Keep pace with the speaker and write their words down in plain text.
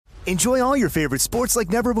Enjoy all your favorite sports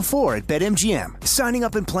like never before at BetMGM. Signing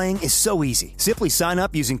up and playing is so easy. Simply sign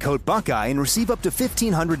up using code Buckeye and receive up to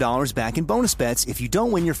 $1,500 back in bonus bets if you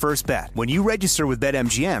don't win your first bet. When you register with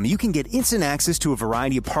BetMGM, you can get instant access to a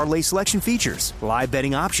variety of parlay selection features, live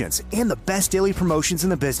betting options, and the best daily promotions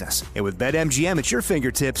in the business. And with BetMGM at your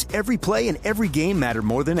fingertips, every play and every game matter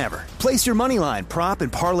more than ever. Place your moneyline, prop,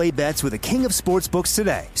 and parlay bets with the king of sportsbooks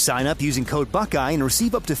today. Sign up using code Buckeye and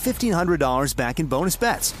receive up to $1,500 back in bonus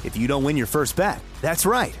bets if you don't win your first bet. That's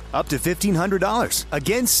right, up to $1,500.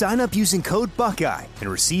 Again, sign up using code Buckeye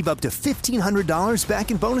and receive up to $1,500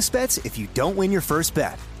 back in bonus bets if you don't win your first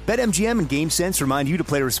bet. BetMGM and GameSense remind you to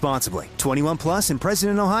play responsibly. 21 plus and present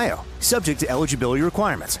in Ohio. Subject to eligibility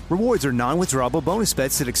requirements. Rewards are non-withdrawable bonus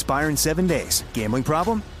bets that expire in 7 days. Gambling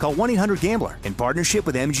problem? Call 1-800-GAMBLER in partnership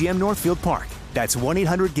with MGM Northfield Park. That's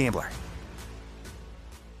 1-800-GAMBLER.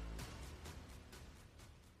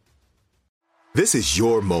 This is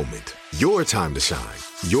your moment, your time to shine,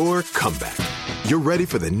 your comeback. You're ready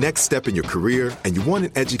for the next step in your career, and you want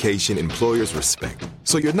an education employers respect.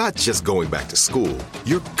 So you're not just going back to school,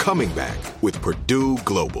 you're coming back with Purdue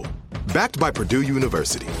Global. Backed by Purdue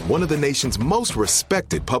University, one of the nation's most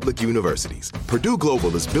respected public universities, Purdue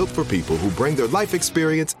Global is built for people who bring their life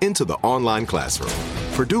experience into the online classroom.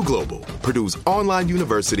 Purdue Global, Purdue's online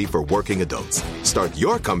university for working adults. Start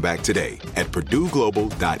your comeback today at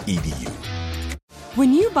purdueglobal.edu.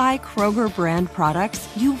 When you buy Kroger brand products,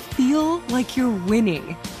 you feel like you're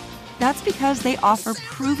winning. That's because they offer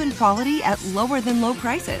proven quality at lower than low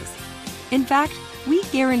prices. In fact, we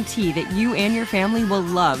guarantee that you and your family will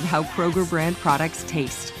love how Kroger brand products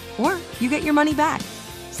taste, or you get your money back.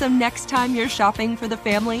 So next time you're shopping for the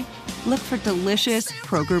family, look for delicious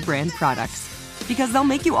Kroger brand products, because they'll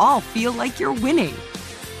make you all feel like you're winning.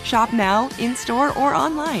 Shop now, in-store, or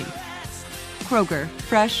online. Kroger,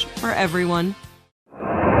 fresh for everyone.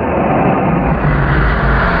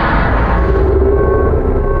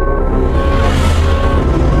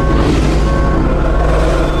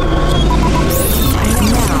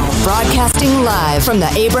 Broadcasting live from the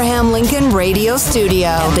Abraham Lincoln Radio Studio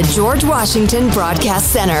at the George Washington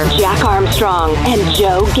Broadcast Center. Jack Armstrong and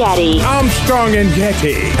Joe Getty. Armstrong and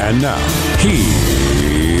Getty. And now,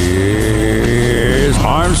 here's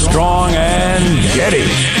Armstrong and Getty.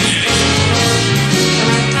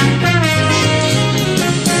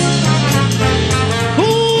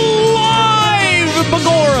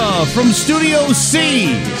 From Studio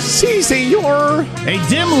C. Si, senor. A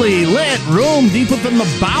dimly lit room deep within the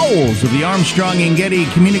bowels of the Armstrong and Getty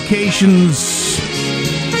Communications.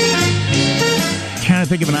 Trying to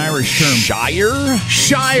think of an Irish term. Shire.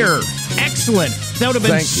 Excellent. That would have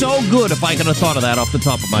been so good if I could have thought of that off the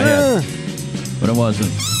top of my head. But it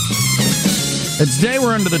wasn't. It's today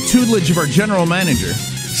we're under the tutelage of our general manager.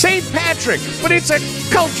 St. Patrick, but it's a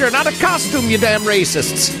culture, not a costume, you damn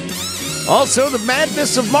racists. Also, the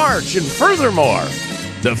madness of March, and furthermore,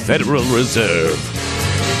 the Federal Reserve.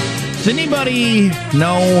 Does anybody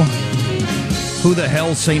know who the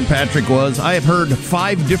hell St. Patrick was? I have heard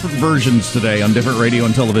 5 different versions today on different radio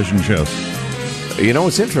and television shows. You know,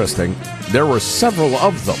 it's interesting. There were several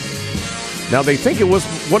of them. Now, they think it was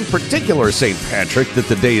one particular St. Patrick that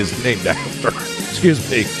the day is named after. Excuse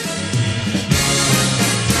me.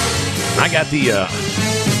 I got the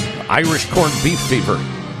Irish corned beef fever.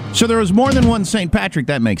 So there was more than one St. Patrick.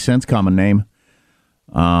 That makes sense. Common name.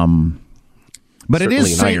 But certainly it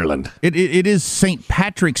is in Ireland. It is St.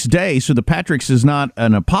 Patrick's Day, so the Patrick's is not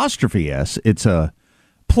an apostrophe S. It's a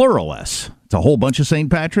plural S. It's a whole bunch of St.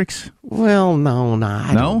 Patrick's? Well, no,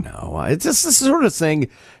 I don't know. It's just the sort of thing,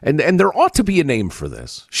 and there ought to be a name for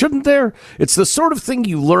this, shouldn't there? It's the sort of thing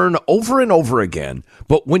you learn over and over again,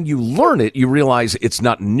 but when you learn it, you realize it's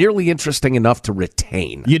not nearly interesting enough to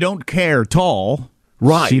retain. You don't care at all.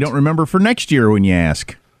 Right. So you don't remember for next year when you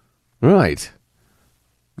ask. Right.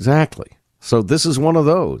 Exactly. So this is one of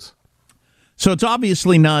those. So it's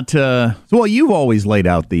obviously not, well, you've always laid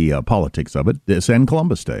out the politics of it, this and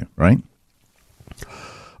Columbus Day, right?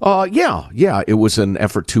 Yeah. It was an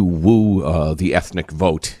effort to woo the ethnic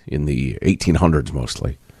vote in the 1800s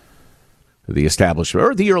mostly. The establishment,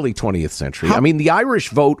 or the early 20th century. I mean, the Irish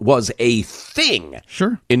vote was a thing.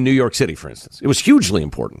 Sure. In New York City, for instance. It was hugely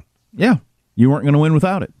important. Yeah. You weren't going to win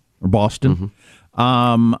without it. Or Boston.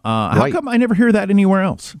 Mm-hmm. How come I never hear that anywhere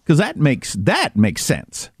else? Because that makes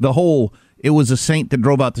sense. The whole, it was a saint that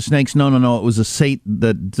drove out the snakes. No. It was a saint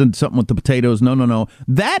that did something with the potatoes. No.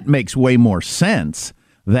 That makes way more sense.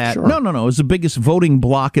 That, sure. No. It was the biggest voting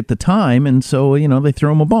bloc at the time, and so, they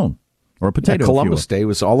threw him a bone. Or a potato. Columbus Day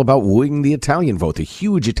was all about wooing the Italian vote, the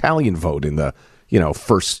huge Italian vote in the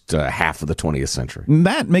first half of the 20th century.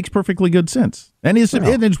 That makes perfectly good sense. And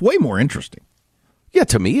it's way more interesting. Yeah,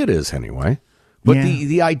 to me it is anyway. But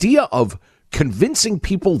the idea of convincing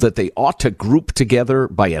people that they ought to group together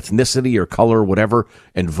by ethnicity or color or whatever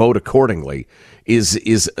and vote accordingly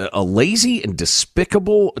is a lazy and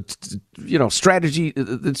despicable, strategy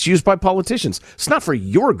that's used by politicians. It's not for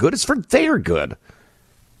your good; it's for their good.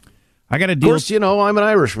 I got to deal. Of course, I'm an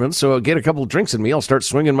Irishman, so I'll get a couple of drinks in me. I'll start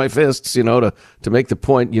swinging my fists, to make the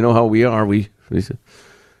point. You know how we are. We a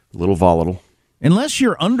little volatile. Unless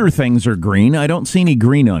your under things are green, I don't see any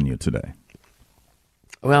green on you today.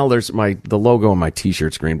 Well, there's the logo on my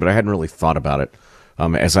T-shirt's green, but I hadn't really thought about it,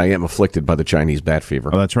 as I am afflicted by the Chinese bat fever.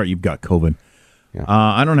 Oh, that's right. You've got COVID. Yeah.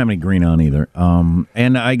 I don't have any green on either.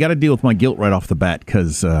 And I got to deal with my guilt right off the bat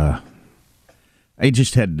because I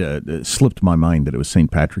just had slipped my mind that it was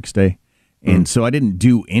St. Patrick's Day. And so I didn't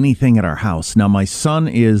do anything at our house. Now, my son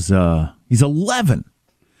is he's 11.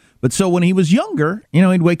 But so when he was younger,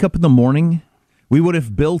 he'd wake up in the morning. We would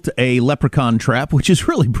have built a leprechaun trap, which is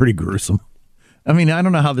really pretty gruesome. I mean, I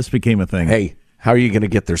don't know how this became a thing. Hey, how are you going to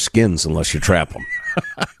get their skins unless you trap them?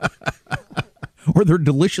 Or their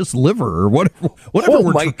delicious liver or whatever.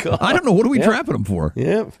 Oh, my God. I don't know. What are we trapping them for?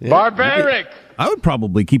 Yeah. Barbaric. I would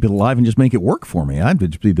probably keep it alive and just make it work for me. I'd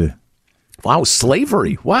just be Wow,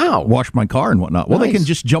 slavery. Wow. Wash my car and whatnot. Well, they can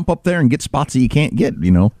just jump up there and get spots that you can't get,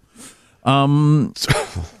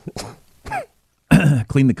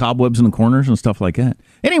 Clean the cobwebs in the corners and stuff like that.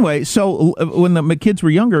 Anyway, so when my kids were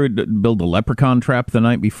younger, we'd build a leprechaun trap the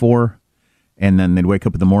night before, and then they'd wake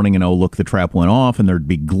up in the morning and, look, the trap went off, and there'd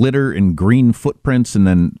be glitter and green footprints, and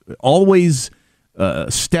then always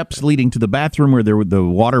steps leading to the bathroom where the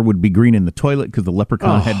water would be green in the toilet because the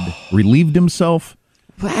leprechaun had relieved himself.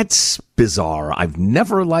 That's bizarre. I've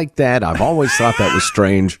never liked that. I've always thought that was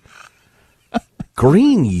strange.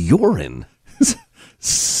 Green urine.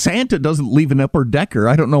 Santa doesn't leave an upper decker.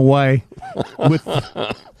 I don't know why. With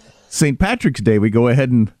St. Patrick's Day, we go ahead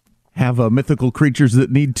and have mythical creatures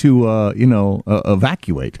that need to,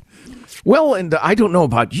 evacuate. Well, and I don't know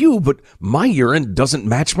about you, but my urine doesn't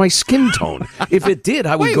match my skin tone. If it did,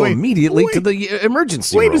 I would go immediately to the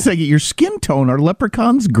emergency room. Wait a second. Your skin tone, are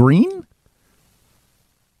leprechauns green?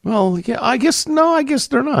 Well, yeah, I guess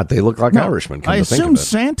they're not. They look like Irishmen. I assume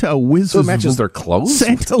Santa whizzes. So it matches their clothes?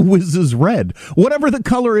 Santa whizzes red. Whatever the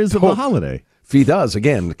color is of the holiday. If he does,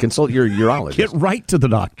 again, consult your urologist. Get right to the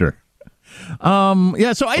doctor. So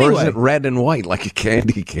anyway. Or is it red and white like a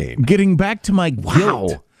candy cane? Getting back to my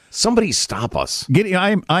guilt. Wow. Somebody stop us.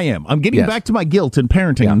 I am. I'm getting back to my guilt and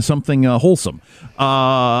parenting and something wholesome.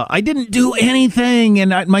 I didn't do anything,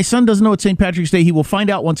 and my son doesn't know it's St. Patrick's Day. He will find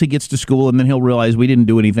out once he gets to school, and then he'll realize we didn't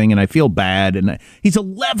do anything, and I feel bad. And he's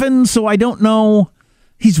 11, so I don't know.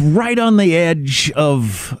 He's right on the edge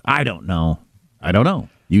of, I don't know.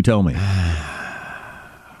 You tell me.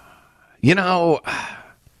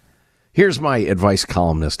 Here's my advice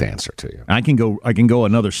columnist answer to you. I can go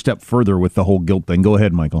another step further with the whole guilt thing. Go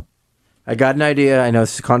ahead, Michael. I got an idea. I know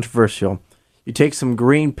this is controversial. You take some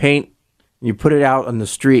green paint and you put it out on the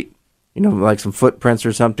street, like some footprints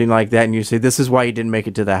or something like that, and you say, this is why he didn't make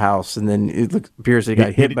it to the house. And then it appears he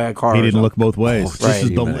got hit by a car. He didn't look both ways.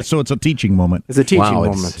 So it's a teaching moment. It's a teaching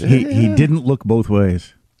moment. He didn't look both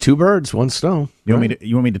ways. Two birds, one stone. You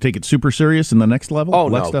want me to take it super serious in the next level? Oh,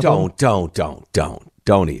 no,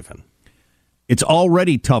 don't even. It's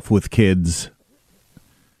already tough with kids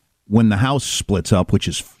when the house splits up, which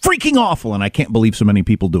is freaking awful, and I can't believe so many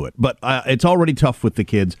people do it. But it's already tough with the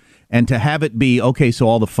kids, and to have it be, okay, so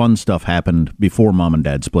all the fun stuff happened before mom and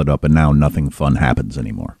dad split up, and now nothing fun happens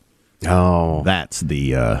anymore. Oh. That's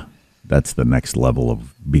the next level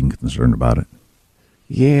of being concerned about it.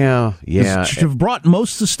 Yeah. Should have brought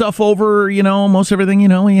most of the stuff over, most everything,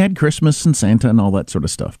 he had Christmas and Santa and all that sort of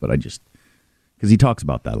stuff, but because he talks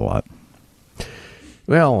about that a lot.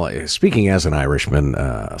 Well, speaking as an Irishman,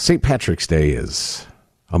 St. Patrick's Day is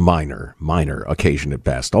a minor occasion at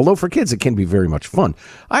best. Although for kids, it can be very much fun.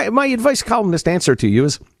 My advice columnist answer to you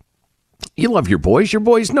is, you love your boys. Your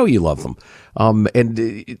boys know you love them.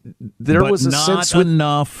 There was a sense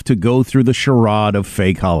enough to go through the charade of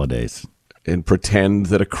fake holidays and pretend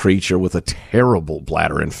that a creature with a terrible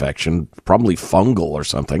bladder infection, probably fungal or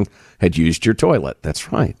something, had used your toilet.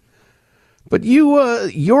 That's right. But your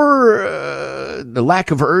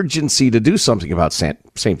lack of urgency to do something about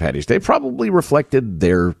St. Paddy's Day probably reflected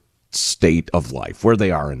their state of life, where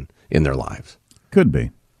they are in their lives. Could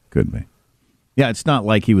be. Yeah, it's not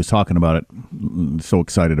like he was talking about it, so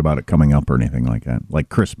excited about it coming up or anything like that, like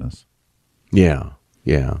Christmas. Yeah.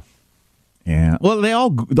 Well,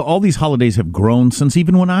 all these holidays have grown since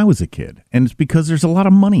even when I was a kid, and it's because there's a lot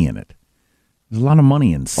of money in it. There's a lot of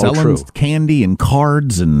money in selling candy and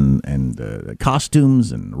cards and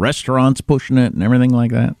costumes and restaurants pushing it and everything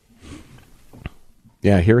like that.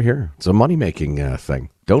 Yeah, here. It's a money-making thing.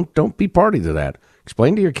 Don't be party to that.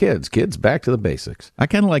 Explain to your kids. Kids, back to the basics. I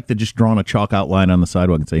kind of like the just drawing a chalk outline on the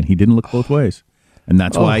sidewalk and saying he didn't look both ways. And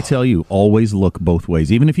that's why I tell you, always look both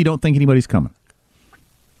ways, even if you don't think anybody's coming.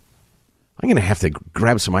 I'm going to have to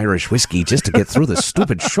grab some Irish whiskey just to get through this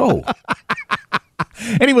stupid show.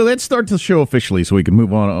 Anyway, let's start the show officially so we can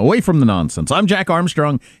move on away from the nonsense. I'm Jack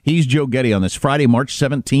Armstrong. He's Joe Getty on this Friday, March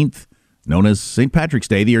 17th, known as St. Patrick's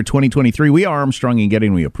Day, the year 2023. We are Armstrong and Getty,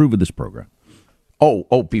 and we approve of this program.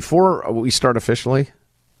 Oh, before we start officially,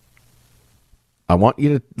 I want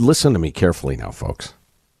you to listen to me carefully now, folks.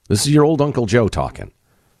 This is your old Uncle Joe talking.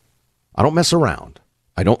 I don't mess around.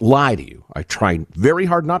 I don't lie to you. I try very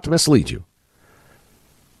hard not to mislead you.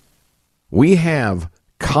 We have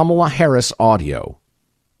Kamala Harris audio,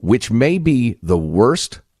 which may be the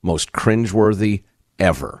worst, most cringeworthy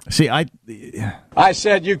ever. See, I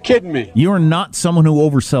said, you kidding me? You're not someone who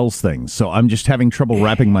oversells things, so I'm just having trouble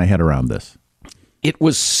wrapping my head around this. It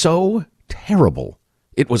was so terrible.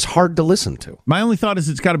 It was hard to listen to. My only thought is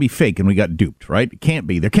it's got to be fake, and we got duped, right? It can't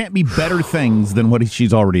be. There can't be better things than what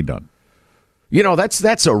she's already done. You know,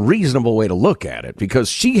 that's a reasonable way to look at it, because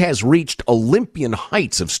she has reached Olympian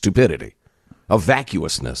heights of stupidity, of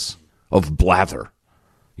vacuousness, of blather.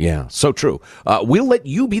 Yeah, so true. We'll let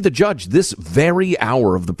you be the judge this very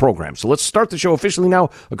hour of the program. So let's start the show officially now.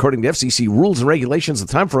 According to FCC rules and regulations, the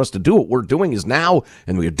time for us to do what we're doing is now,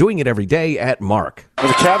 and we are doing it every day at Mark.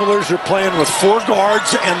 The Cavaliers are playing with 4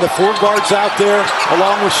 guards, and the 4 guards out there,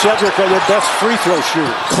 along with Cedric, are their best free throw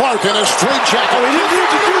shooters. Clark in a straight jacket. Oh, he didn't need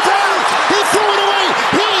to do that. He threw it away.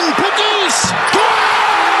 Ping, Pegues.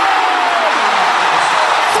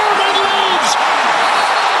 Furman leads.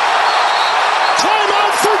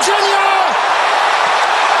 Timeout, Virginia.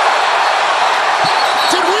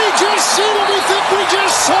 Did we just see what we think we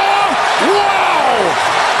just saw? Wow.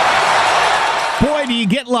 Boy, do you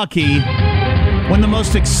get lucky when the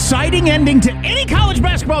most exciting ending to any college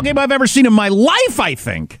basketball game I've ever seen in my life, I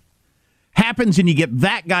think, happens and you get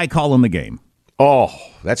that guy calling the game. Oh,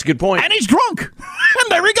 that's a good point. And he's drunk. And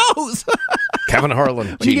there he goes. Kevin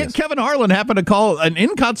Harlan. You get Kevin Harlan happen to call an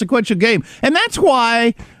inconsequential game. And that's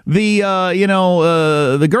why the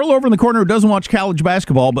girl over in the corner who doesn't watch college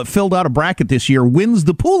basketball but filled out a bracket this year wins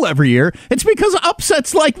the pool every year. It's because of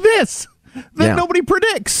upsets like this that nobody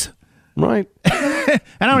predicts. Right. And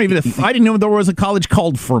I didn't know there was a college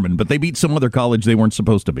called Furman, but they beat some other college they weren't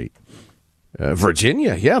supposed to beat.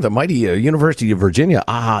 Virginia, the mighty University of Virginia.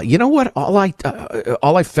 You know what? All I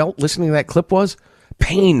felt listening to that clip was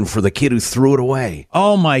pain for the kid who threw it away.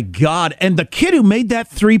 Oh my God! And the kid who made that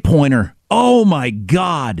 3-pointer. Oh my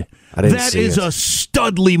God! That is a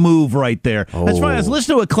studly move right there. Oh. That's why I was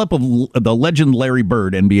listening to a clip of the legend Larry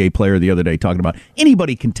Bird, NBA player, the other day, talking about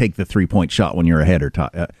anybody can take the 3-point shot when you're ahead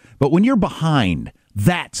but when you're behind.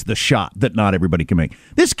 That's the shot that not everybody can make.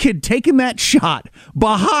 This kid taking that shot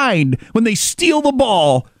behind when they steal the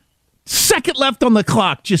ball, second left on the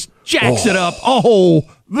clock, just jacks it up. Oh,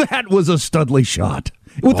 that was a studly shot.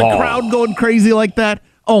 With the crowd going crazy like that,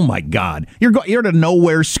 oh my God. You're at a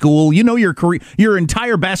nowhere school. You know your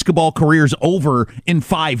entire basketball career's over in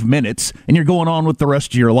 5 minutes, and you're going on with the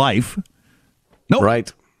rest of your life. Nope.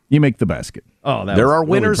 Right. You make the basket. Oh, there are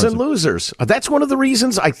winners and losers. That's one of the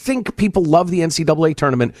reasons I think people love the NCAA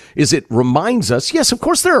tournament is it reminds us, yes, of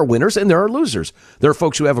course there are winners and there are losers. There are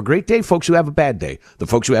folks who have a great day, folks who have a bad day. The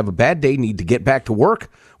folks who have a bad day need to get back to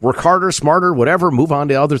work harder, smarter, whatever, move on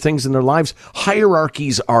to other things in their lives.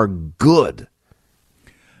 Hierarchies are good.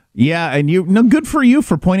 Yeah, and good for you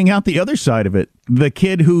for pointing out the other side of it. The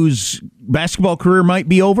kid whose basketball career might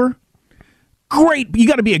be over. Great. You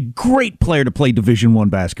got to be a great player to play Division I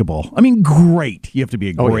basketball. I mean, great. You have to be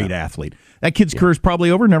a great athlete. That kid's career is probably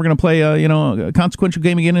over. Never going to play a consequential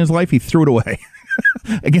game again in his life. He threw it away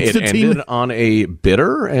against a team. It ended on a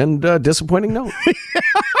bitter and disappointing note.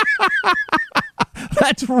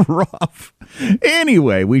 That's rough.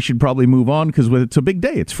 Anyway, we should probably move on because it's a big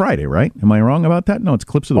day. It's Friday, right? Am I wrong about that? No, it's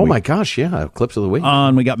Clips of the Week. Oh, my gosh, yeah. Clips of the Week.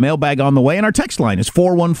 We got mailbag on the way, and our text line is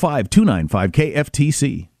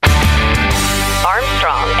 415-295-KFTC.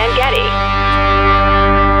 Armstrong and Getty.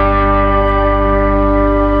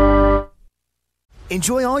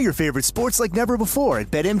 Enjoy all your favorite sports like never before at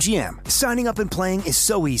BetMGM. Signing up and playing is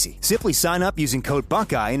so easy. Simply sign up using code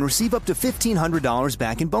Buckeye and receive up to $1,500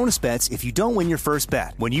 back in bonus bets if you don't win your first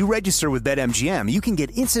bet. When you register with BetMGM, you can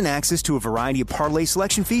get instant access to a variety of parlay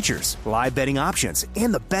selection features, live betting options,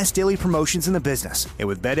 and the best daily promotions in the business. And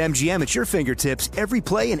with BetMGM at your fingertips, every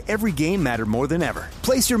play and every game matter more than ever.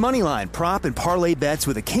 Place your moneyline, prop, and parlay bets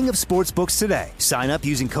with the king of sportsbooks today. Sign up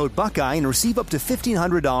using code Buckeye and receive up to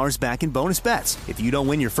 $1,500 back in bonus bets if you don't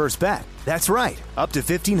win your first bet. That's right, up to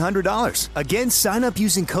 $1,500. Again, sign up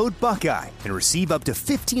using code Buckeye and receive up to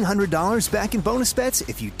 $1,500 back in bonus bets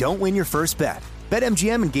if you don't win your first bet.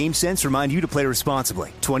 BetMGM and GameSense remind you to play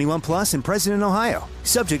responsibly. 21 plus and present in Ohio.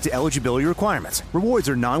 Subject to eligibility requirements. Rewards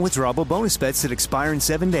are non-withdrawable bonus bets that expire in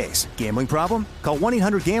 7 days. Gambling problem? Call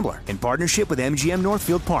 1-800-GAMBLER in partnership with MGM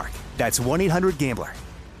Northfield Park. That's 1-800-GAMBLER.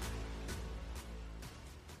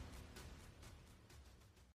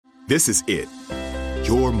 This is it.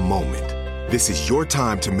 Your moment. This is your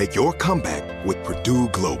time to make your comeback with Purdue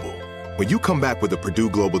Global. When you come back with a Purdue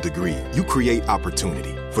Global degree, you create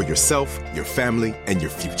opportunity for yourself, your family, and your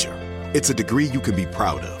future. It's a degree you can be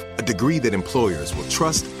proud of, a degree that employers will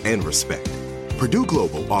trust and respect. Purdue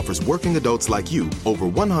Global offers working adults like you over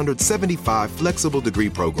 175 flexible degree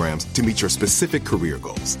programs to meet your specific career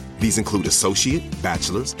goals. These include associate,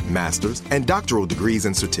 bachelor's, master's, and doctoral degrees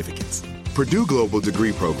and certificates. Purdue Global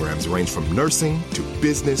degree programs range from nursing to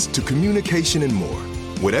business to communication and more.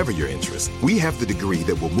 Whatever your interest, we have the degree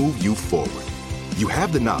that will move you forward. You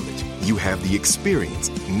have the knowledge, you have the experience.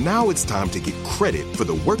 Now it's time to get credit for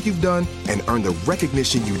the work you've done and earn the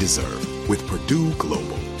recognition you deserve with Purdue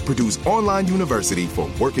Global, Purdue's online university for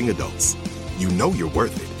working adults. You know you're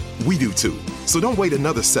worth it. We do too. So don't wait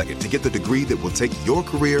another second to get the degree that will take your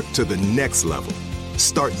career to the next level.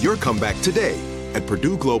 Start your comeback today at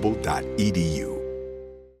purdueglobal.edu.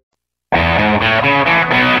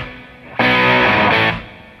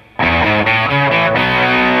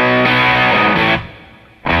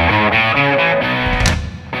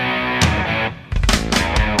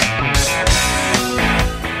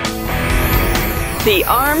 The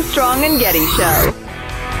Armstrong and Getty Show.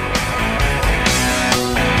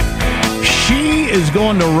 Xi is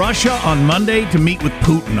going to Russia on Monday to meet with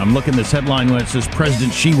Putin. I'm looking at this headline when it says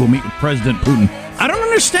President Xi will meet with President Putin. I don't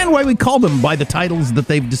understand why we call them by the titles that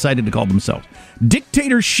they've decided to call themselves.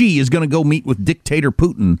 Dictator Xi is going to go meet with Dictator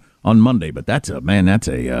Putin on Monday, but that's a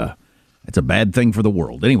bad thing for the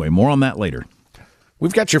world. Anyway, more on that later.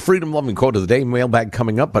 We've got your freedom-loving quote of the day mailbag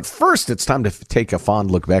coming up, but first it's time to take a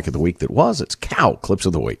fond look back at the week that was. It's Cow Clips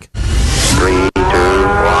of the Week. 3, 2,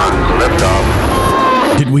 1, lift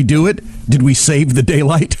off. Did we do it? Did we save the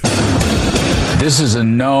daylight? This is a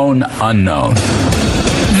known unknown.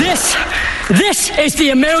 This is the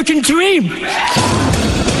American dream.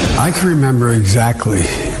 I can remember exactly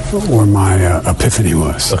where my epiphany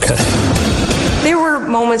was. Okay. There were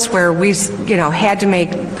moments where we, had to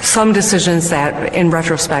make some decisions that, in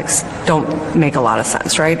retrospect, don't make a lot of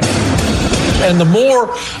sense, right? And the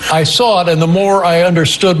more I saw it and the more I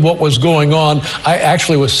understood what was going on, I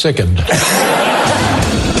actually was sickened.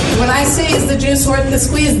 When I say, is the juice worth the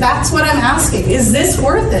squeeze, that's what I'm asking. Is this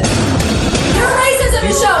worth it? Your racism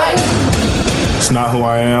is showing. It's not who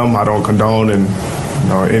I am. I don't condone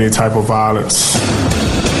any type of violence.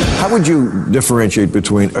 How would you differentiate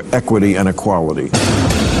between equity and equality?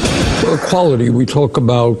 Well, equality, we talk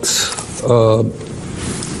about,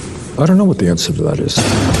 I don't know what the answer to that is.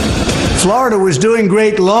 Florida was doing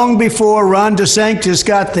great long before Ron DeSantis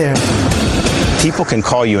got there. People can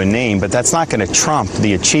call you a name, but that's not going to trump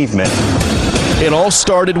the achievement. It all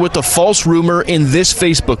started with a false rumor in this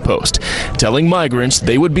Facebook post, telling migrants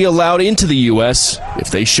they would be allowed into the U.S. if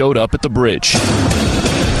they showed up at the bridge.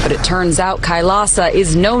 But it turns out Kailasa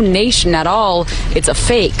is no nation at all. It's a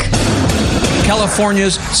fake.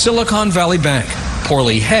 California's Silicon Valley Bank,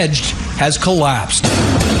 poorly hedged, has collapsed.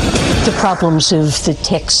 The problems of the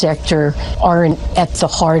tech sector aren't at the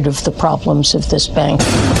heart of the problems of this bank.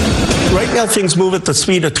 Right now, things move at the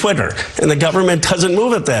speed of Twitter, and the government doesn't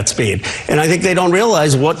move at that speed. And I think they don't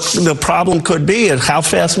realize what the problem could be and how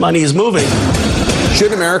fast money is moving.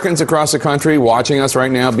 Should Americans across the country watching us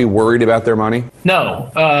right now be worried about their money?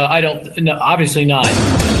 No, I don't. No, obviously not.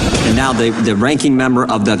 And now the ranking member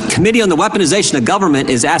of the Committee on the Weaponization of Government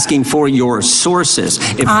is asking for your sources.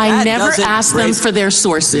 I never asked them for their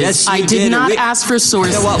sources. Yes, I did not ask for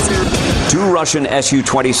sources. You know what? 2 Russian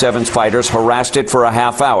Su-27 fighters harassed it for a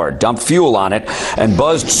half hour, dumped fuel on it, and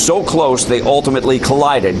buzzed so close they ultimately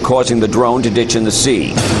collided, causing the drone to ditch in the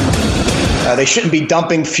sea. They shouldn't be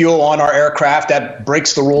dumping fuel on our aircraft. That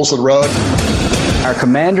breaks the rules of the road. Our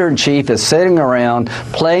commander-in-chief is sitting around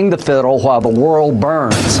playing the fiddle while the world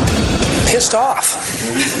burns. Pissed off.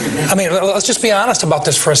 I mean, let's just be honest about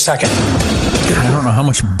this for a second. I don't know how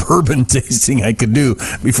much bourbon tasting I could do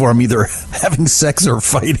before I'm either having sex or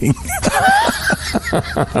fighting.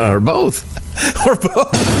 Or both. Or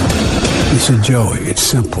both. Listen, Joey, it's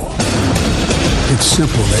simple. It's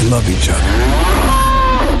simple. They love each other.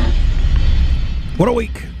 What a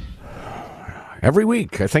week. Every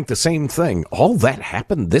week, I think the same thing. All that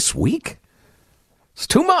happened this week? It's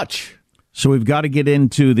too much. So we've got to get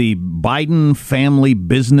into the Biden family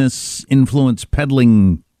business influence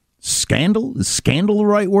peddling scandal. Is scandal the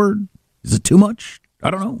right word? Is it too much? I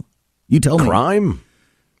don't know. You tell me. Crime?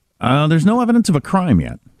 There's no evidence of a crime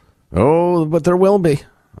yet. Oh, but there will be.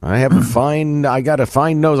 I got a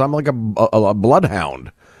fine nose. I'm like a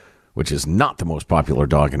bloodhound, which is not the most popular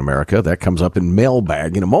dog in America. That comes up in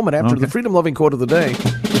mailbag in a moment after the freedom-loving quote of the day.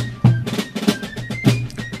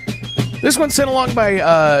 This one's sent along by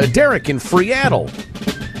Derek in Seattle.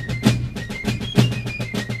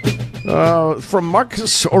 From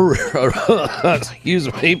Marcus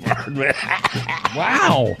excuse me, pardon me.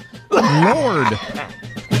 Wow. Lord.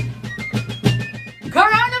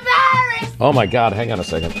 Coronavirus! Oh, my God. Hang on a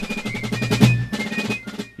second.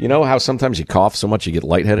 You know how sometimes you cough so much you get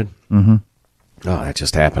lightheaded? Mm-hmm. Oh, that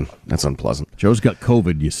just happened. That's unpleasant. Joe's got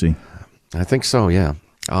COVID, you see. I think so, yeah.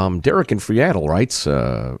 Derek in Seattle writes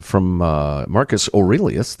from Marcus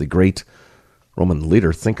Aurelius, the great Roman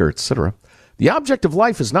leader, thinker, etc. The object of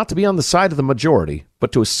life is not to be on the side of the majority,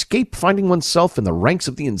 but to escape finding oneself in the ranks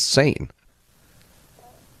of the insane.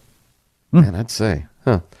 Man, I'd say.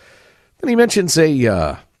 Huh. Then he mentions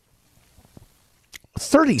a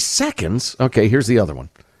 30 seconds. Okay, here's the other one.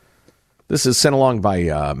 This is sent along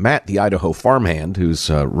by Matt, the Idaho farmhand,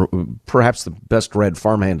 who's perhaps the best-read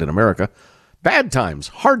farmhand in America. Bad times,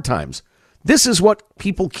 hard times. This is what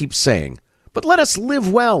people keep saying. But let us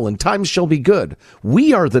live well, and times shall be good.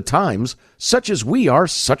 We are the times. Such as we are,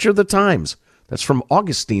 such are the times. That's from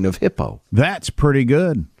Augustine of Hippo. That's pretty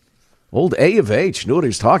good. Old A of H knew what he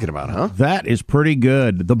was talking about, huh? That is pretty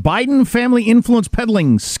good. The Biden family influence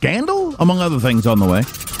peddling scandal, among other things, on the way.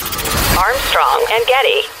 Armstrong and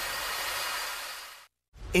Getty.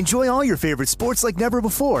 Enjoy all your favorite sports like never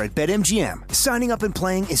before at BetMGM. Signing up and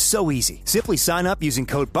playing is so easy. Simply sign up using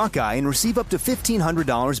code Buckeye and receive up to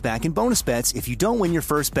 $1,500 back in bonus bets if you don't win your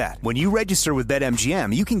first bet. When you register with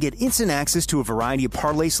BetMGM, you can get instant access to a variety of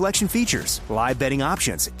parlay selection features, live betting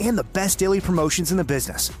options, and the best daily promotions in the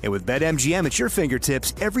business. And with BetMGM at your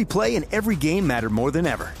fingertips, every play and every game matter more than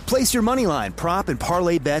ever. Place your moneyline, prop, and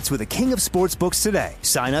parlay bets with the king of sportsbooks today.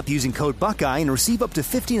 Sign up using code Buckeye and receive up to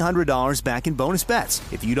 $1,500 back in bonus bets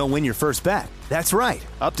if you don't win your first bet. That's right,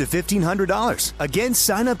 up to $1,500. Again,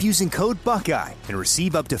 sign up using code Buckeye and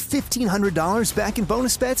receive up to $1,500 back in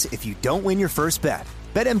bonus bets if you don't win your first bet.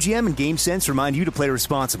 BetMGM and GameSense remind you to play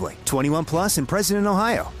responsibly. 21 plus and present in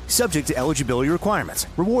Ohio. Subject to eligibility requirements.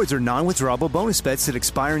 Rewards are non-withdrawable bonus bets that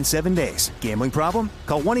expire in 7 days. Gambling problem?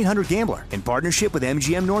 Call 1-800-GAMBLER in partnership with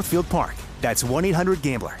MGM Northfield Park. That's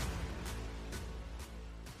 1-800-GAMBLER.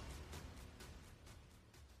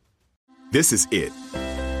 This is it.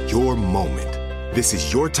 Your moment. This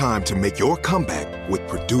is your time to make your comeback with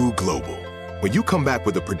Purdue Global. When you come back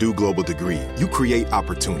with a Purdue Global degree, you create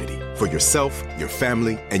opportunity for yourself, your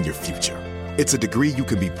family, and your future. It's a degree you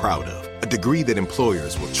can be proud of, a degree that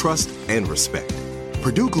employers will trust and respect.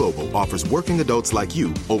 Purdue Global offers working adults like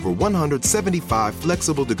you over 175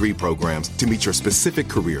 flexible degree programs to meet your specific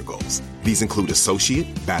career goals. These include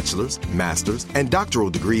associate, bachelor's, master's, and doctoral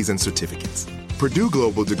degrees and certificates. Purdue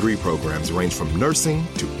Global degree programs range from nursing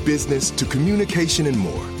to business to communication and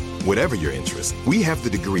more. Whatever your interest, we have the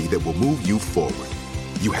degree that will move you forward.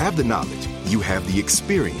 You have the knowledge, you have the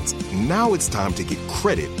experience. Now it's time to get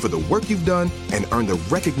credit for the work you've done and earn the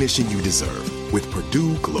recognition you deserve with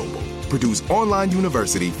Purdue Global, Purdue's online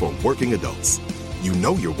university for working adults. You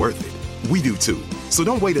know you're worth it. We do too. So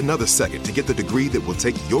don't wait another second to get the degree that will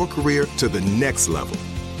take your career to the next level.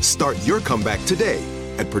 Start your comeback today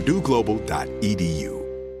at purdueglobal.edu.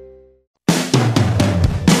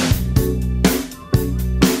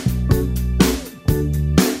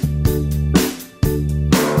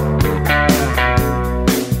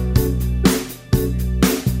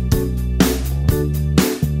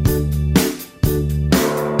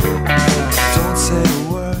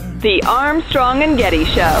 The Armstrong and Getty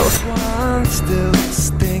Show.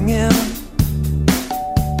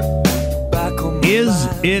 Is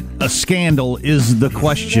it a scandal is the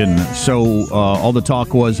question. So all the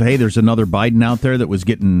talk was, hey, there's another Biden out there that was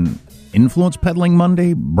getting influence peddling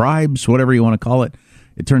Monday, bribes, whatever you want to call it.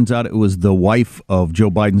 It turns out it was the wife of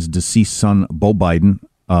Joe Biden's deceased son, Beau Biden,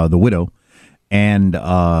 the widow, and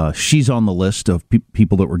she's on the list of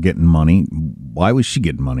people that were getting money. Why was she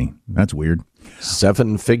getting money? That's weird.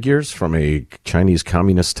 7 figures from a Chinese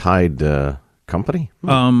communist-tied company?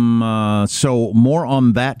 So more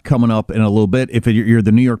on that coming up in a little bit. If you're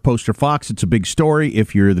the New York Post or Fox, it's a big story.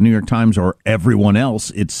 If you're the New York Times or everyone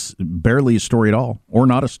else, it's barely a story at all, or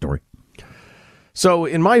not a story. So,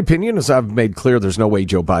 in my opinion, as I've made clear, there's no way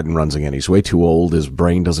Joe Biden runs again. He's way too old. His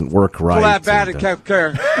brain doesn't work right.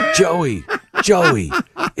 Joey,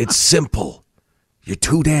 it's simple. You're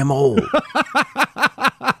too damn old.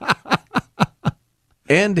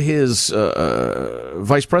 And his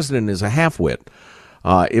vice president is a half-wit.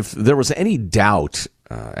 If there was any doubt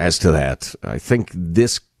as to that, I think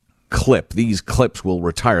these clips will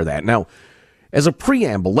retire that. Now, as a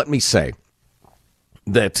preamble, let me say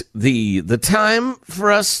that the time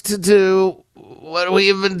for us to do what we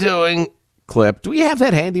have been doing clip, do we have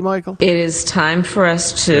that handy, Michael? It is time for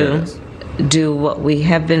us to do what we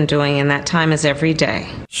have been doing, and that time is every day.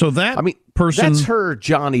 So that person... That's her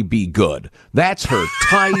Johnny B. Good. That's her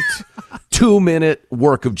tight 2-minute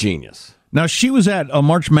work of genius. Now, she was at a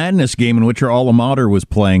March Madness game in which her alma mater was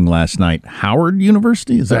playing last night. Howard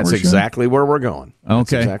University? That's exactly where we're going. Okay.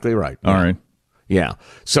 That's exactly right. All right. Yeah.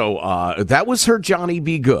 So that was her Johnny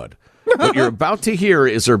B. Good. What you're about to hear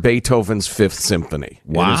is her Beethoven's Fifth Symphony.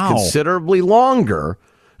 Wow. It is considerably longer,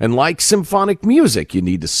 and like symphonic music, you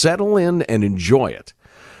need to settle in and enjoy it.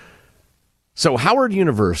 So Howard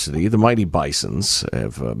University, the Mighty Bisons,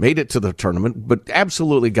 have made it to the tournament, but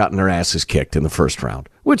absolutely gotten their asses kicked in the first round,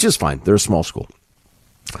 which is fine. They're a small school.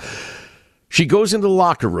 She goes into the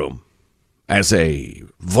locker room as a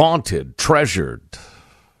vaunted, treasured,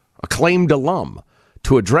 acclaimed alum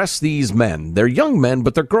to address these men. They're young men,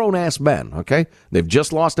 but they're grown-ass men, okay? They've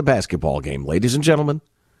just lost a basketball game. Ladies and gentlemen,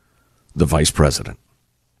 the vice president.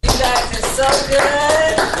 You guys are so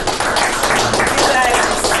good. You guys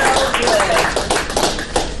are so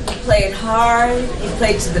good. You played hard. You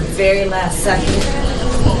played to the very last second.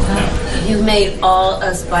 You made all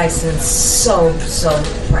us Bisons so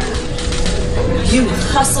proud. You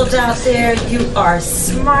hustled out there. You are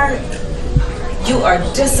smart. You are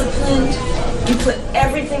disciplined. You put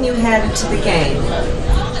everything you had into the game.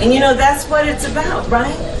 And you know, that's what it's about,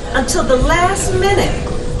 right? Until the last minute,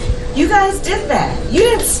 you guys did that. You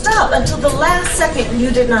didn't stop until the last second. You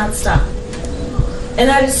did not stop. And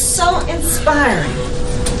that is so inspiring.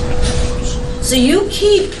 So you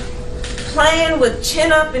keep playing with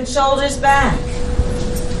chin up and shoulders back.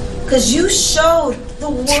 Because you showed the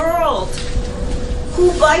world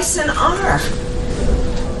who Bison are.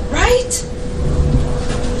 Right?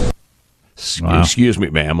 Wow. Excuse me,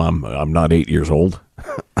 ma'am. I'm not 8 years old.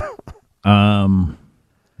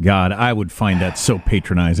 God, I would find that so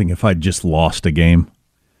patronizing if I'd just lost a game.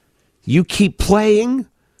 You keep playing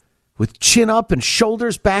with chin up and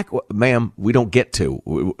shoulders back. Ma'am, we don't get to.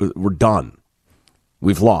 We're done.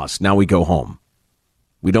 We've lost. Now we go home.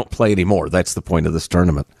 We don't play anymore. That's the point of this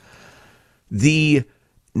tournament. The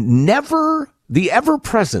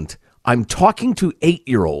ever-present, I'm talking to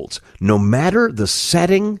 8-year-olds, no matter the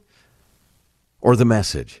setting or the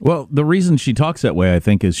message. Well, the reason she talks that way, I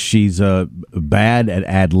think, is she's bad at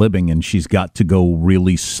ad-libbing, and she's got to go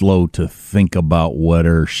really slow to think about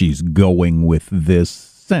where she's going with this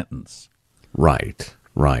sentence. Right.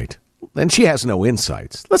 And she has no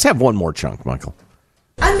insights. Let's have one more chunk, Michael.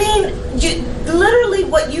 I mean, literally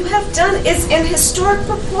what you have done is in historic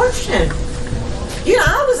proportion. You know,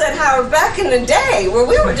 I was at Howard back in the day where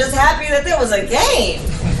we were just happy that there was a game,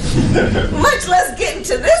 much less getting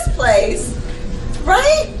to this place.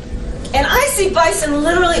 Right? And I see Bison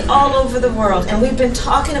literally all over the world. And we've been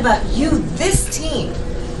talking about you, this team,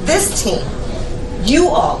 you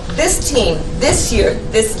all, this team, this year,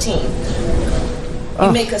 this team.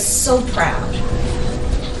 You make us so proud.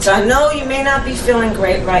 So I know you may not be feeling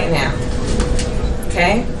great right now.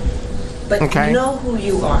 Okay? But you know who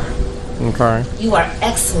you are. Okay. You are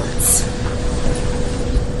excellence.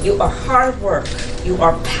 You are hard work. You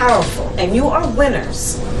are powerful. And you are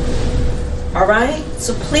winners. All right?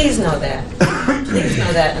 So please know that. Please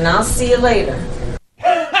know that. And I'll see you later.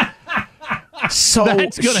 So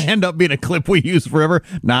that's going to end up being a clip we use forever.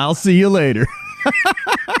 Now I'll see you later.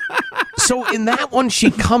 So in that one,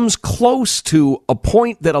 she comes close to a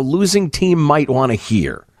point that a losing team might want to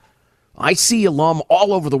hear. I see alum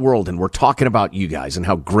all over the world, and we're talking about you guys and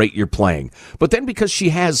how great you're playing. But then because she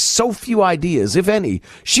has so few ideas, if any,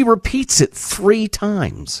 she repeats it 3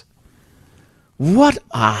 times. What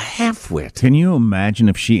a halfwit. Can you imagine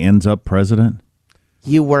if she ends up president?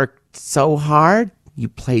 You worked so hard. You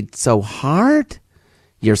played so hard.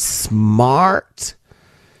 You're smart.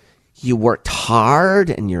 You worked hard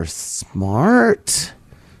and you're smart.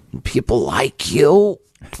 And people like you.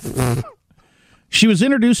 She was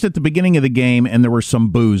introduced at the beginning of the game, and there were some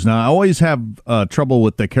boos. Now, I always have trouble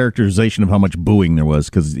with the characterization of how much booing there was,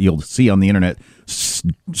 because you'll see on the internet,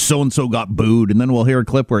 so-and-so got booed, and then we'll hear a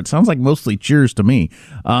clip where it sounds like mostly cheers to me.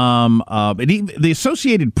 The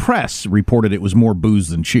Associated Press reported it was more boos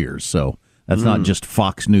than cheers, so that's not just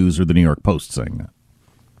Fox News or the New York Post saying that.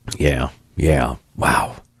 Yeah.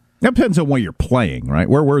 Wow. That depends on what you're playing, right?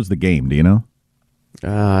 Where's the game, do you know?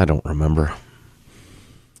 I don't remember.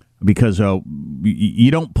 Because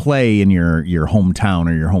you don't play in your hometown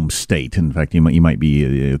or your home state. In fact, you might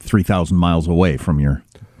be 3,000 miles away from your...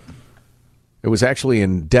 It was actually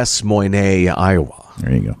in Des Moines, Iowa.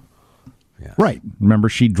 There you go. Yeah. Right. Remember,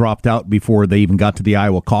 she dropped out before they even got to the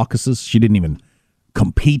Iowa caucuses? She didn't even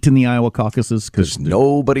compete in the Iowa caucuses? Because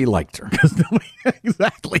nobody liked her.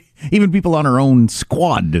 Exactly. Even people on her own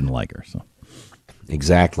squad didn't like her. So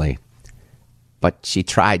exactly. But she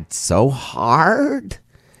tried so hard...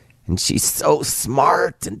 And she's so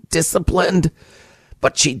smart and disciplined,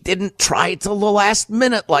 but she didn't try till the last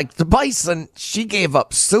minute like the Bison. She gave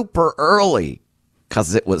up super early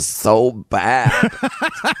because it was so bad.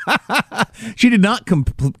 She did not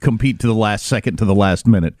compete to the last second, to the last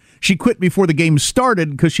minute. She quit before the game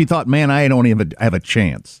started because she thought, man, I don't even have a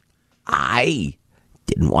chance. I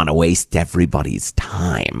didn't want to waste everybody's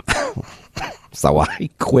time. So I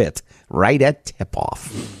quit right at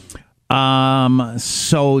tip-off.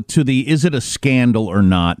 So to the is it a scandal or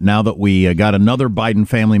not, now that we got another Biden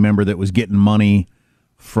family member that was getting money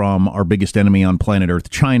from our biggest enemy on planet Earth,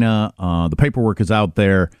 China, the paperwork is out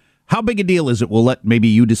there. How big a deal is it? We'll let maybe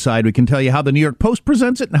you decide. We can tell you how the New York Post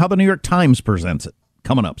presents it and how the New York Times presents it.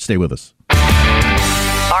 Coming up. Stay with us.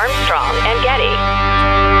 Armstrong and Getty.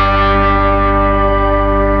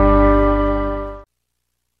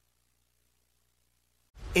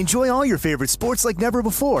 Enjoy all your favorite sports like never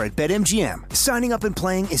before at BetMGM. Signing up and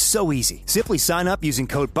playing is so easy. Simply sign up using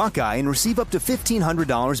code Buckeye and receive up to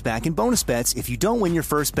 $1,500 back in bonus bets if you don't win your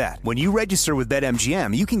first bet. When you register with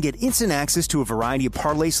BetMGM, you can get instant access to a variety of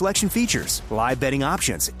parlay selection features, live betting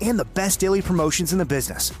options, and the best daily promotions in the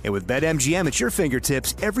business. And with BetMGM at your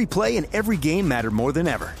fingertips, every play and every game matter more than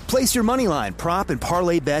ever. Place your moneyline, prop, and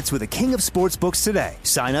parlay bets with the king of sportsbooks today.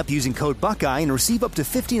 Sign up using code Buckeye and receive up to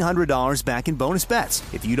 $1,500 back in bonus bets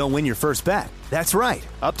if you don't win your first bet. That's right,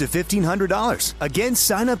 up to $1,500. Again,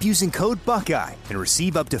 sign up using code Buckeye and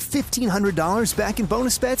receive up to $1,500 back in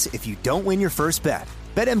bonus bets if you don't win your first bet.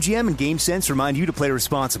 BetMGM and GameSense remind you to play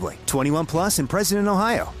responsibly. 21 plus and present in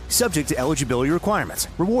Ohio. Subject to eligibility requirements.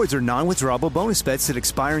 Rewards are non-withdrawable bonus bets that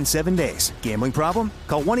expire in 7 days. Gambling problem?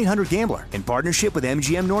 Call 1-800-GAMBLER in partnership with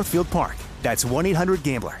MGM Northfield Park. That's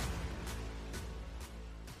 1-800-GAMBLER.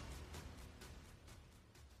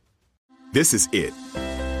 This is it.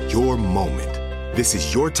 Your moment. This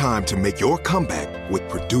is your time to make your comeback with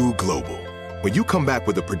Purdue Global. When you come back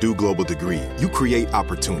with a Purdue Global degree, you create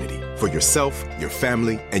opportunity for yourself, your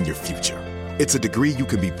family, and your future. It's a degree you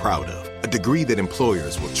can be proud of, a degree that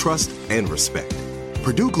employers will trust and respect.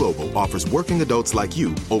 Purdue Global offers working adults like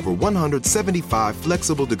you over 175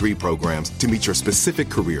 flexible degree programs to meet your specific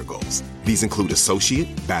career goals. These include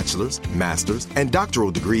associate, bachelor's, master's, and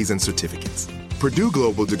doctoral degrees and certificates. Purdue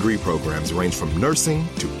Global degree programs range from nursing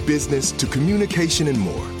to business to communication and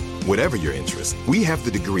more. Whatever your interest, we have the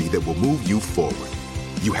degree that will move you forward.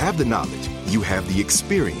 You have the knowledge, you have the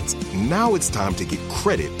experience. Now it's time to get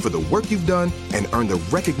credit for the work you've done and earn the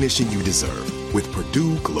recognition you deserve with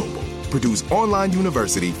Purdue Global, Purdue's online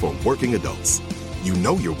university for working adults. You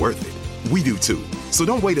know you're worth it. We do too. So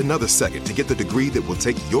don't wait another second to get the degree that will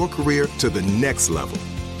take your career to the next level.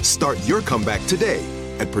 Start your comeback today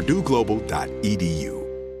at purdueglobal.edu.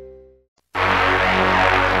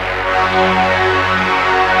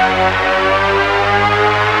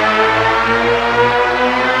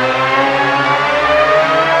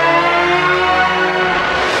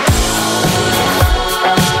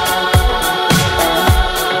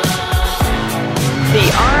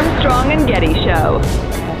 The Armstrong and Getty Show.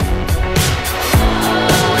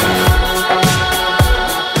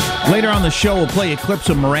 Later on the show, we'll play you clips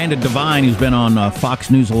of Miranda Devine, who's been on Fox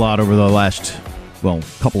News a lot over the last,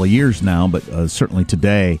 couple of years now, but certainly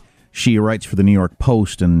today. She writes for the New York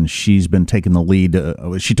Post, and she's been taking the lead.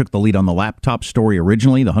 She took the lead on the laptop story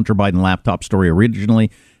originally, the Hunter Biden laptop story originally,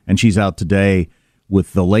 and she's out today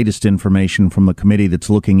with the latest information from the committee that's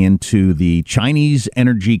looking into the Chinese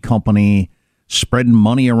energy company spreading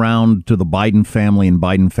money around to the Biden family and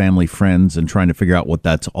Biden family friends and trying to figure out what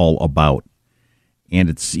that's all about. and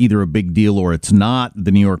it's either a big deal or it's not.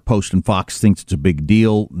 The New York Post and Fox thinks it's a big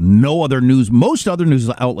deal. Most other news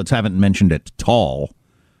outlets haven't mentioned it at all.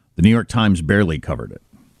 The New York Times barely covered it.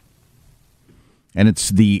 And it's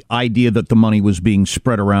the idea that the money was being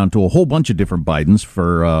spread around to a whole bunch of different Bidens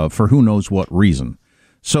for who knows what reason.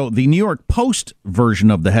 So the New York Post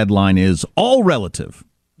version of the headline is all relative,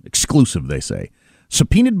 exclusive, they say.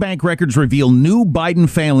 Subpoenaed bank records reveal new Biden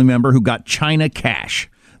family member who got China cash.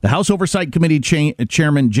 The House Oversight Committee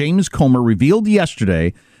Chairman James Comer revealed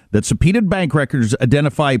yesterday that subpoenaed bank records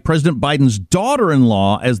identify President Biden's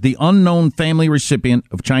daughter-in-law as the unknown family recipient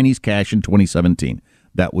of Chinese cash in 2017.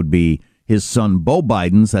 That would be his son, Beau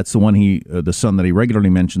Biden's. That's the one the son that he regularly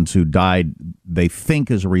mentions, who died, they think,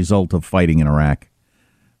 as a result of fighting in Iraq,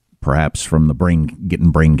 perhaps from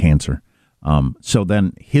getting brain cancer. So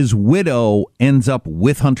then his widow ends up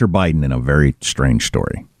with Hunter Biden in a very strange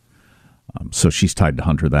story. So she's tied to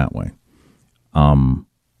Hunter that way.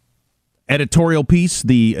 Editorial piece,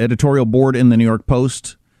 the editorial board in the New York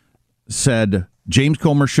Post said James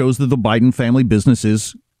Comer shows that the Biden family business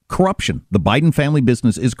is corruption. The Biden family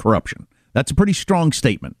business is corruption. That's a pretty strong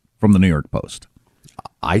statement from the New York Post.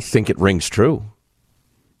 I think it rings true.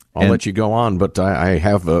 I'll let you go on, but I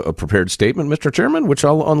have a prepared statement, Mr. Chairman, which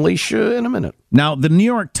I'll unleash in a minute. Now, the New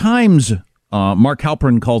York Times, Mark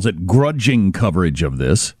Halperin calls it grudging coverage of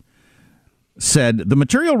this, said the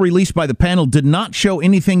material released by the panel did not show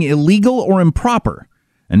anything illegal or improper.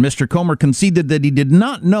 And Mr. Comer conceded that he did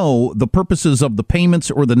not know the purposes of the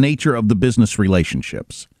payments or the nature of the business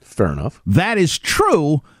relationships. Fair enough. That is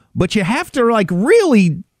true, but you have to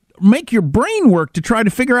really make your brain work to try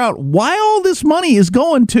to figure out why all this money is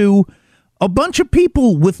going to a bunch of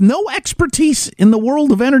people with no expertise in the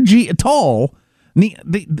world of energy at all.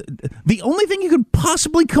 The only thing you could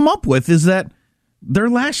possibly come up with is that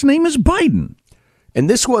their last name is Biden. And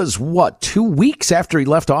this was, 2 weeks after he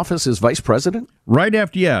left office as vice president? Right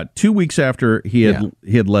after, 2 weeks after he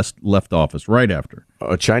had left office, right after.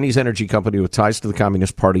 A Chinese energy company with ties to the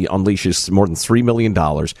Communist Party unleashes more than $3 million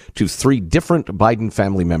to 3 different Biden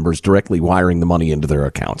family members, directly wiring the money into their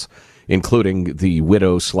accounts, including the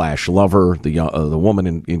widow/lover, the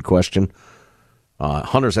woman in question.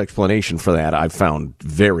 Hunter's explanation for that I found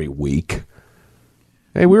very weak.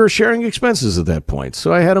 Hey, we were sharing expenses at that point,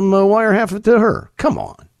 so I had him wire half of it to her. Come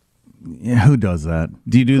on. Yeah, who does that?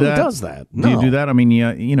 Do you do that? Who does that? No. Do you do that? I mean,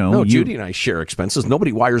 No, Judy and I share expenses.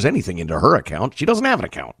 Nobody wires anything into her account. She doesn't have an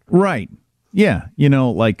account. Right. Yeah.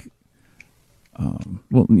 Well,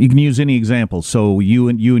 you can use any example. So you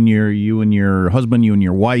and your husband, you and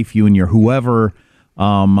your wife, you and your whoever,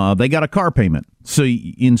 they got a car payment. So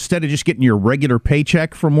instead of just getting your regular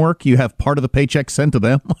paycheck from work, you have part of the paycheck sent to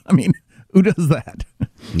them. I mean, who does that?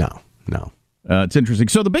 No. It's interesting.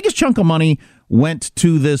 So the biggest chunk of money went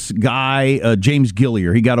to this guy, James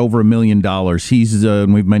Gillier. He got over $1 million. He's,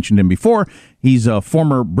 and we've mentioned him before, he's a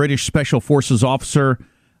former British Special Forces officer,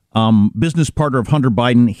 business partner of Hunter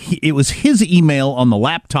Biden. It was his email on the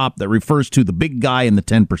laptop that refers to the big guy in the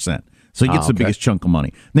 10%. So he gets the biggest chunk of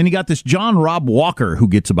money. Then you got this John Rob Walker who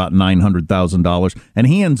gets about $900,000, and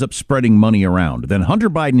he ends up spreading money around. Then Hunter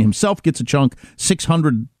Biden himself gets a chunk,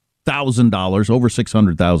 $600,000, over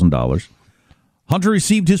 $600,000. Hunter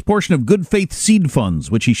received his portion of good faith seed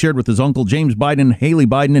funds, which he shared with his uncle James Biden, Haley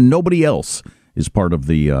Biden, and nobody else is part of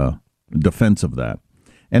the defense of that.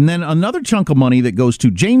 And then another chunk of money that goes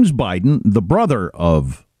to James Biden, the brother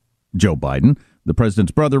of Joe Biden. The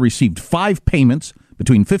president's brother received 5 payments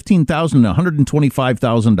between $15,000 and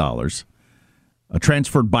 $125,000,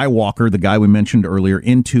 transferred by Walker, the guy we mentioned earlier,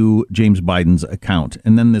 into James Biden's account.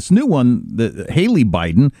 And then this new one, Haley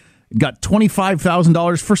Biden, got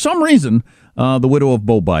 $25,000 for some reason, the widow of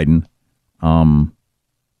Beau Biden, and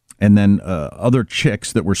then other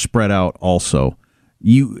checks that were spread out also.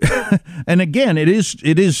 And again, it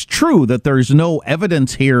is true that there is no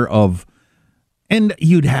evidence here of, and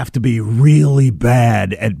you'd have to be really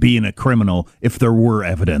bad at being a criminal if there were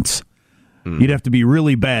evidence. You'd have to be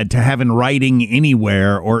really bad to have in writing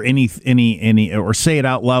anywhere or any or say it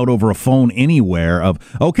out loud over a phone anywhere of,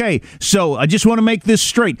 okay, so I just want to make this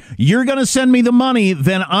straight. You're going to send me the money,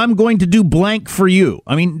 then I'm going to do blank for you.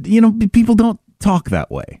 I mean, people don't talk that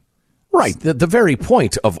way. Right. The very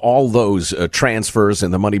point of all those transfers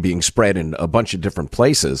and the money being spread in a bunch of different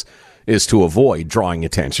places is to avoid drawing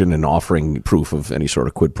attention and offering proof of any sort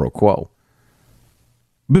of quid pro quo.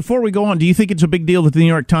 Before we go on, do you think it's a big deal that the New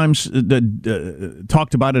York Times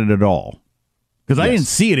talked about it at all? Because I didn't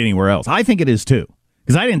see it anywhere else. I think it is too.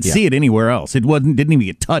 Because I didn't see it anywhere else. It didn't even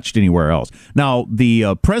get touched anywhere else. Now,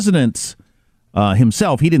 the president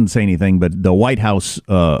himself, he didn't say anything, but the White House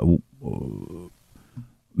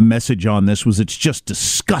message on this was it's just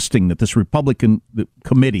disgusting that this Republican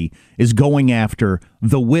committee is going after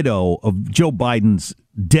the widow of Joe Biden's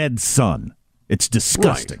dead son. It's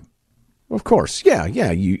disgusting. Right. Of course. Yeah.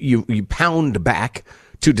 You pound back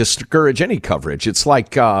to discourage any coverage. It's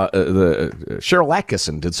like the Cheryl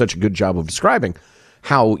Atkinson did such a good job of describing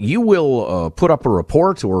how you will put up a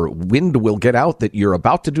report, or wind will get out that you're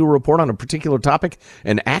about to do a report on a particular topic,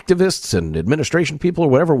 and activists and administration people or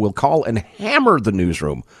whatever will call and hammer the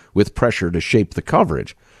newsroom with pressure to shape the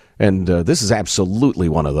coverage. And this is absolutely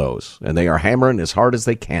one of those. And they are hammering as hard as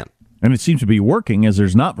they can. And it seems to be working, as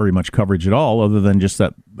there's not very much coverage at all, other than just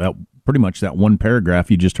that pretty much that one paragraph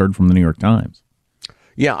you just heard from the New York Times.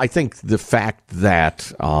 Yeah, I think the fact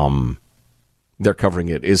that they're covering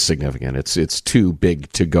it is significant. It's too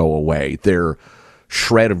big to go away. Their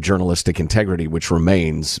shred of journalistic integrity, which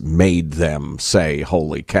remains, made them say,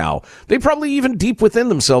 holy cow. They probably even deep within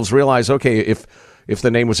themselves realize, okay, if the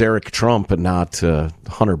name was Eric Trump and not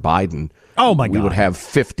Hunter Biden, oh my God, we would have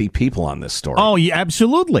 50 people on this story. Oh, yeah,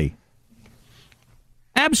 absolutely.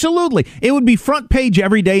 Absolutely. It would be front page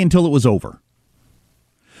every day until it was over.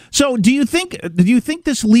 So do you think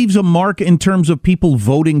this leaves a mark in terms of people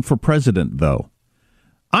voting for president, though?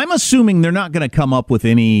 I'm assuming they're not going to come up with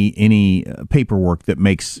any paperwork that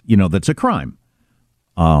makes, that's a crime,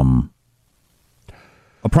 a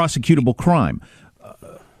prosecutable crime.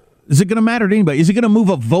 Is it going to matter to anybody? Is it going to move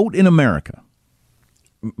a vote in America?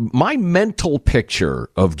 My mental picture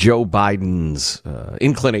of Joe Biden's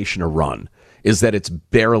inclination to run is that it's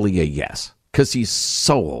barely a yes, because he's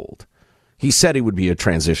so old. He said he would be a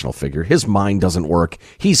transitional figure. His mind doesn't work.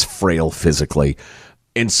 He's frail physically.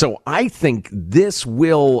 And so I think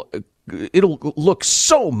it'll look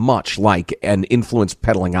so much like an influence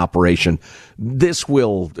peddling operation. This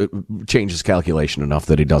will change his calculation enough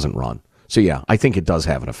that he doesn't run. So, yeah, I think it does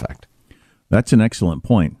have an effect. That's an excellent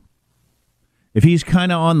point. If he's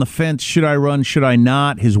kind of on the fence, should I run, should I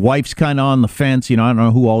not? His wife's kind of on the fence. I don't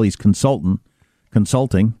know who all he's consulting.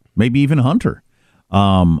 Maybe even Hunter.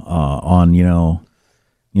 On,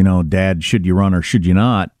 Dad, should you run or should you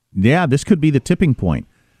not? Yeah, this could be the tipping point.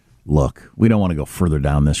 Look, we don't want to go further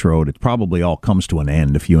down this road. It probably all comes to an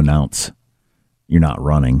end if you announce you're not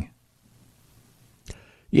running.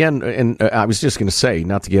 Yeah, and I was just going to say,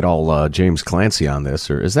 not to get all James Clancy on this,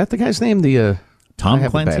 or is that the guy's name? The Tom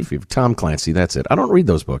Clancy? Tom Clancy, that's it. I don't read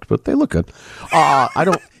those books, but they look good. I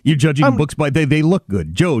don't. You're judging books by they look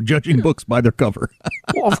good. Joe, judging books by their cover.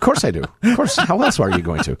 Well, of course I do. Of course. How else are you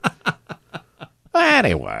going to?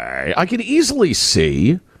 Anyway, I could easily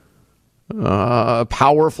see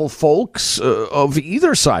powerful folks of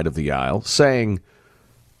either side of the aisle saying,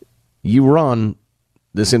 you run,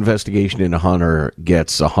 this investigation into Hunter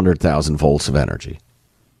gets 100,000 volts of energy.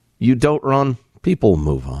 You don't run, people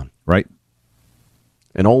move on. Right.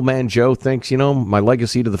 And old man Joe thinks, my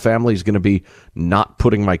legacy to the family is going to be not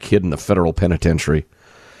putting my kid in the federal penitentiary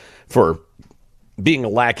for being a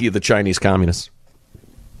lackey of the Chinese communists.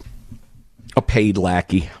 A paid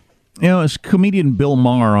lackey. It's comedian Bill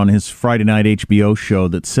Maher on his Friday night HBO show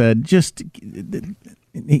that said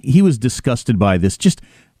he was disgusted by this. Just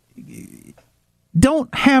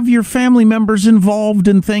don't have your family members involved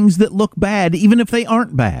in things that look bad, even if they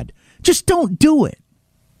aren't bad. Just don't do it.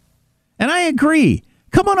 And I agree.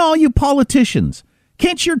 Come on, all you politicians.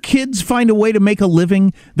 Can't your kids find a way to make a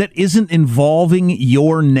living that isn't involving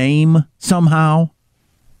your name somehow?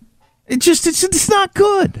 It's not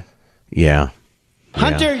good. Yeah.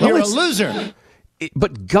 Hunter, you're a loser.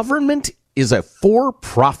 But government is a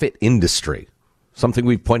for-profit industry, something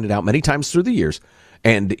we've pointed out many times through the years.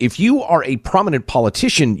 And if you are a prominent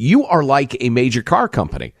politician, you are like a major car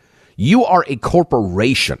company. You are a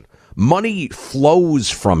corporation. Money flows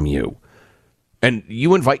from you. And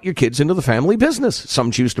you invite your kids into the family business. Some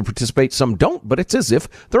choose to participate, some don't. But it's as if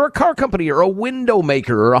they're a car company or a window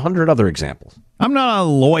maker or 100 other examples. I'm not a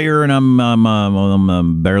lawyer, and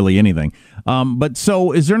I'm barely anything. But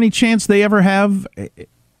so is there any chance they ever have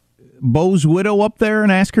Bo's widow up there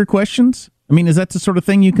and ask her questions? I mean, is that the sort of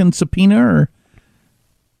thing you can subpoena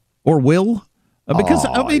or will? Because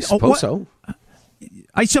I suppose so.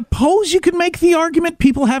 I suppose you could make the argument,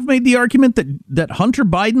 people have made the argument that Hunter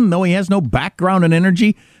Biden, though he has no background in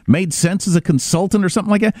energy, made sense as a consultant or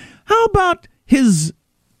something like that. How about this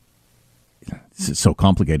is so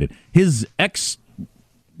complicated, his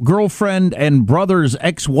ex-girlfriend and brother's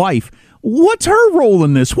ex-wife? What's her role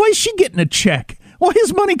in this? Why is she getting a check? Why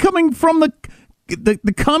is money coming from the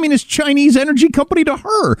communist Chinese energy company to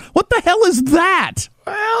her? What the hell is that?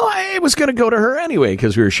 Well, I was going to go to her anyway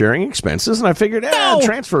because we were sharing expenses, and I figured,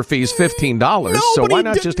 transfer fee's $15, so why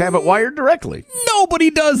not just have it wired directly? Nobody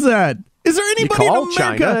does that. Is there anybody you call in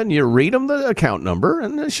America? China and you read them the account number,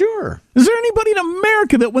 and sure. Is there anybody in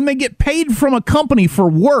America that when they get paid from a company for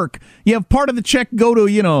work, you have part of the check go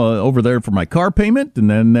to, over there for my car payment, and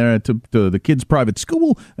then to the kid's private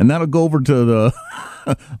school, and that'll go over to the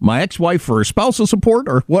my ex-wife for her spousal support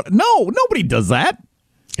or what? No, nobody does that.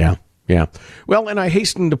 Yeah. Yeah. Well, and I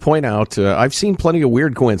hasten to point out, I've seen plenty of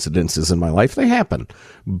weird coincidences in my life. They happen.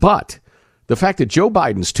 But the fact that Joe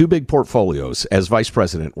Biden's two big portfolios as vice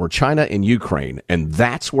president were China and Ukraine, and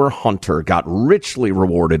that's where Hunter got richly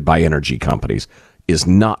rewarded by energy companies, is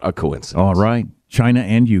not a coincidence. All right. China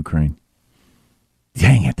and Ukraine.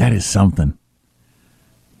 Dang it, that is something.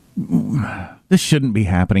 This shouldn't be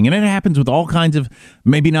happening. And it happens with all kinds of,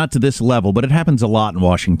 maybe not to this level, but it happens a lot in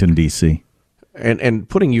Washington, D.C. And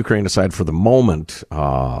putting Ukraine aside for the moment,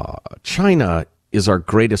 China is our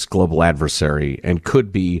greatest global adversary and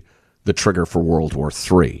could be the trigger for World War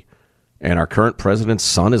III. And our current president's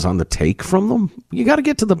son is on the take from them. You got to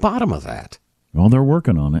get to the bottom of that. Well, they're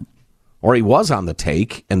working on it. Or he was on the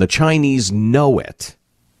take, and the Chinese know it.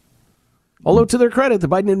 Although, to their credit, the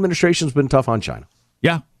Biden administration's been tough on China.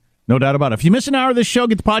 Yeah, no doubt about it. If you miss an hour of this show,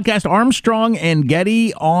 get the podcast Armstrong and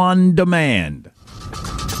Getty on demand.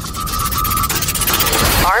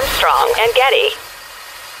 Armstrong and Getty.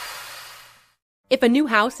 If a new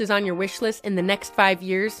house is on your wish list in the next 5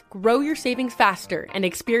 years, grow your savings faster and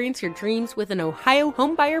experience your dreams with an Ohio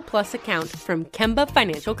Homebuyer Plus account from Kemba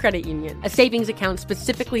Financial Credit Union. A savings account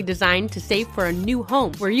specifically designed to save for a new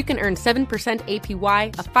home where you can earn 7%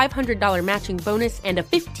 APY, a $500 matching bonus, and a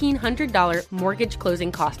 $1,500 mortgage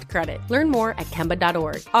closing cost credit. Learn more at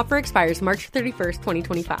Kemba.org. Offer expires March 31st,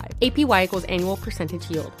 2025. APY equals annual percentage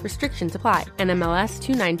yield. Restrictions apply. NMLS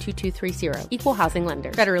 292230. Equal housing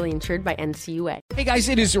lender. Federally insured by NCUA. Hey guys,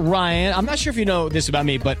 it is Ryan. I'm not sure if you know this about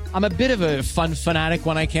me, but I'm a bit of a fun fanatic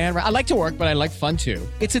when I can. I like to work, but I like fun too.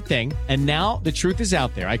 It's a thing. And now the truth is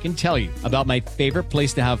out there. I can tell you about my favorite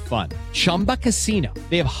place to have fun. Chumba Casino.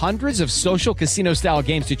 They have hundreds of social casino style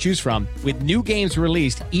games to choose from with new games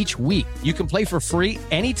released each week. You can play for free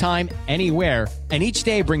anytime, anywhere. And each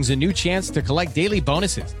day brings a new chance to collect daily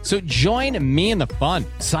bonuses. So join me in the fun.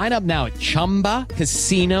 Sign up now at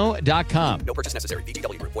ChumbaCasino.com. No purchase necessary.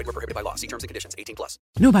 VGW Group. Void where prohibited by law. See terms and conditions. 18+.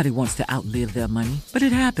 Nobody wants to outlive their money, but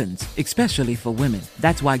it happens, especially for women.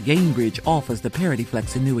 That's why Gainbridge offers the Parity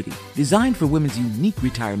Flex annuity, designed for women's unique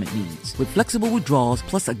retirement needs, with flexible withdrawals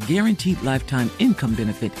plus a guaranteed lifetime income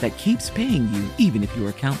benefit that keeps paying you even if your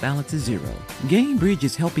account balance is zero. Gainbridge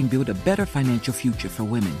is helping build a better financial future for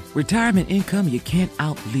women. Retirement income you can't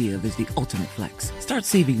outlive is the ultimate flex. Start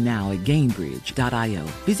saving now at Gainbridge.io.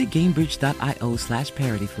 Visit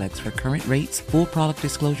Gainbridge.io/ParityFlex for current rates, full product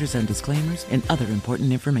disclosures and disclaimers, and other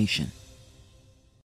important information.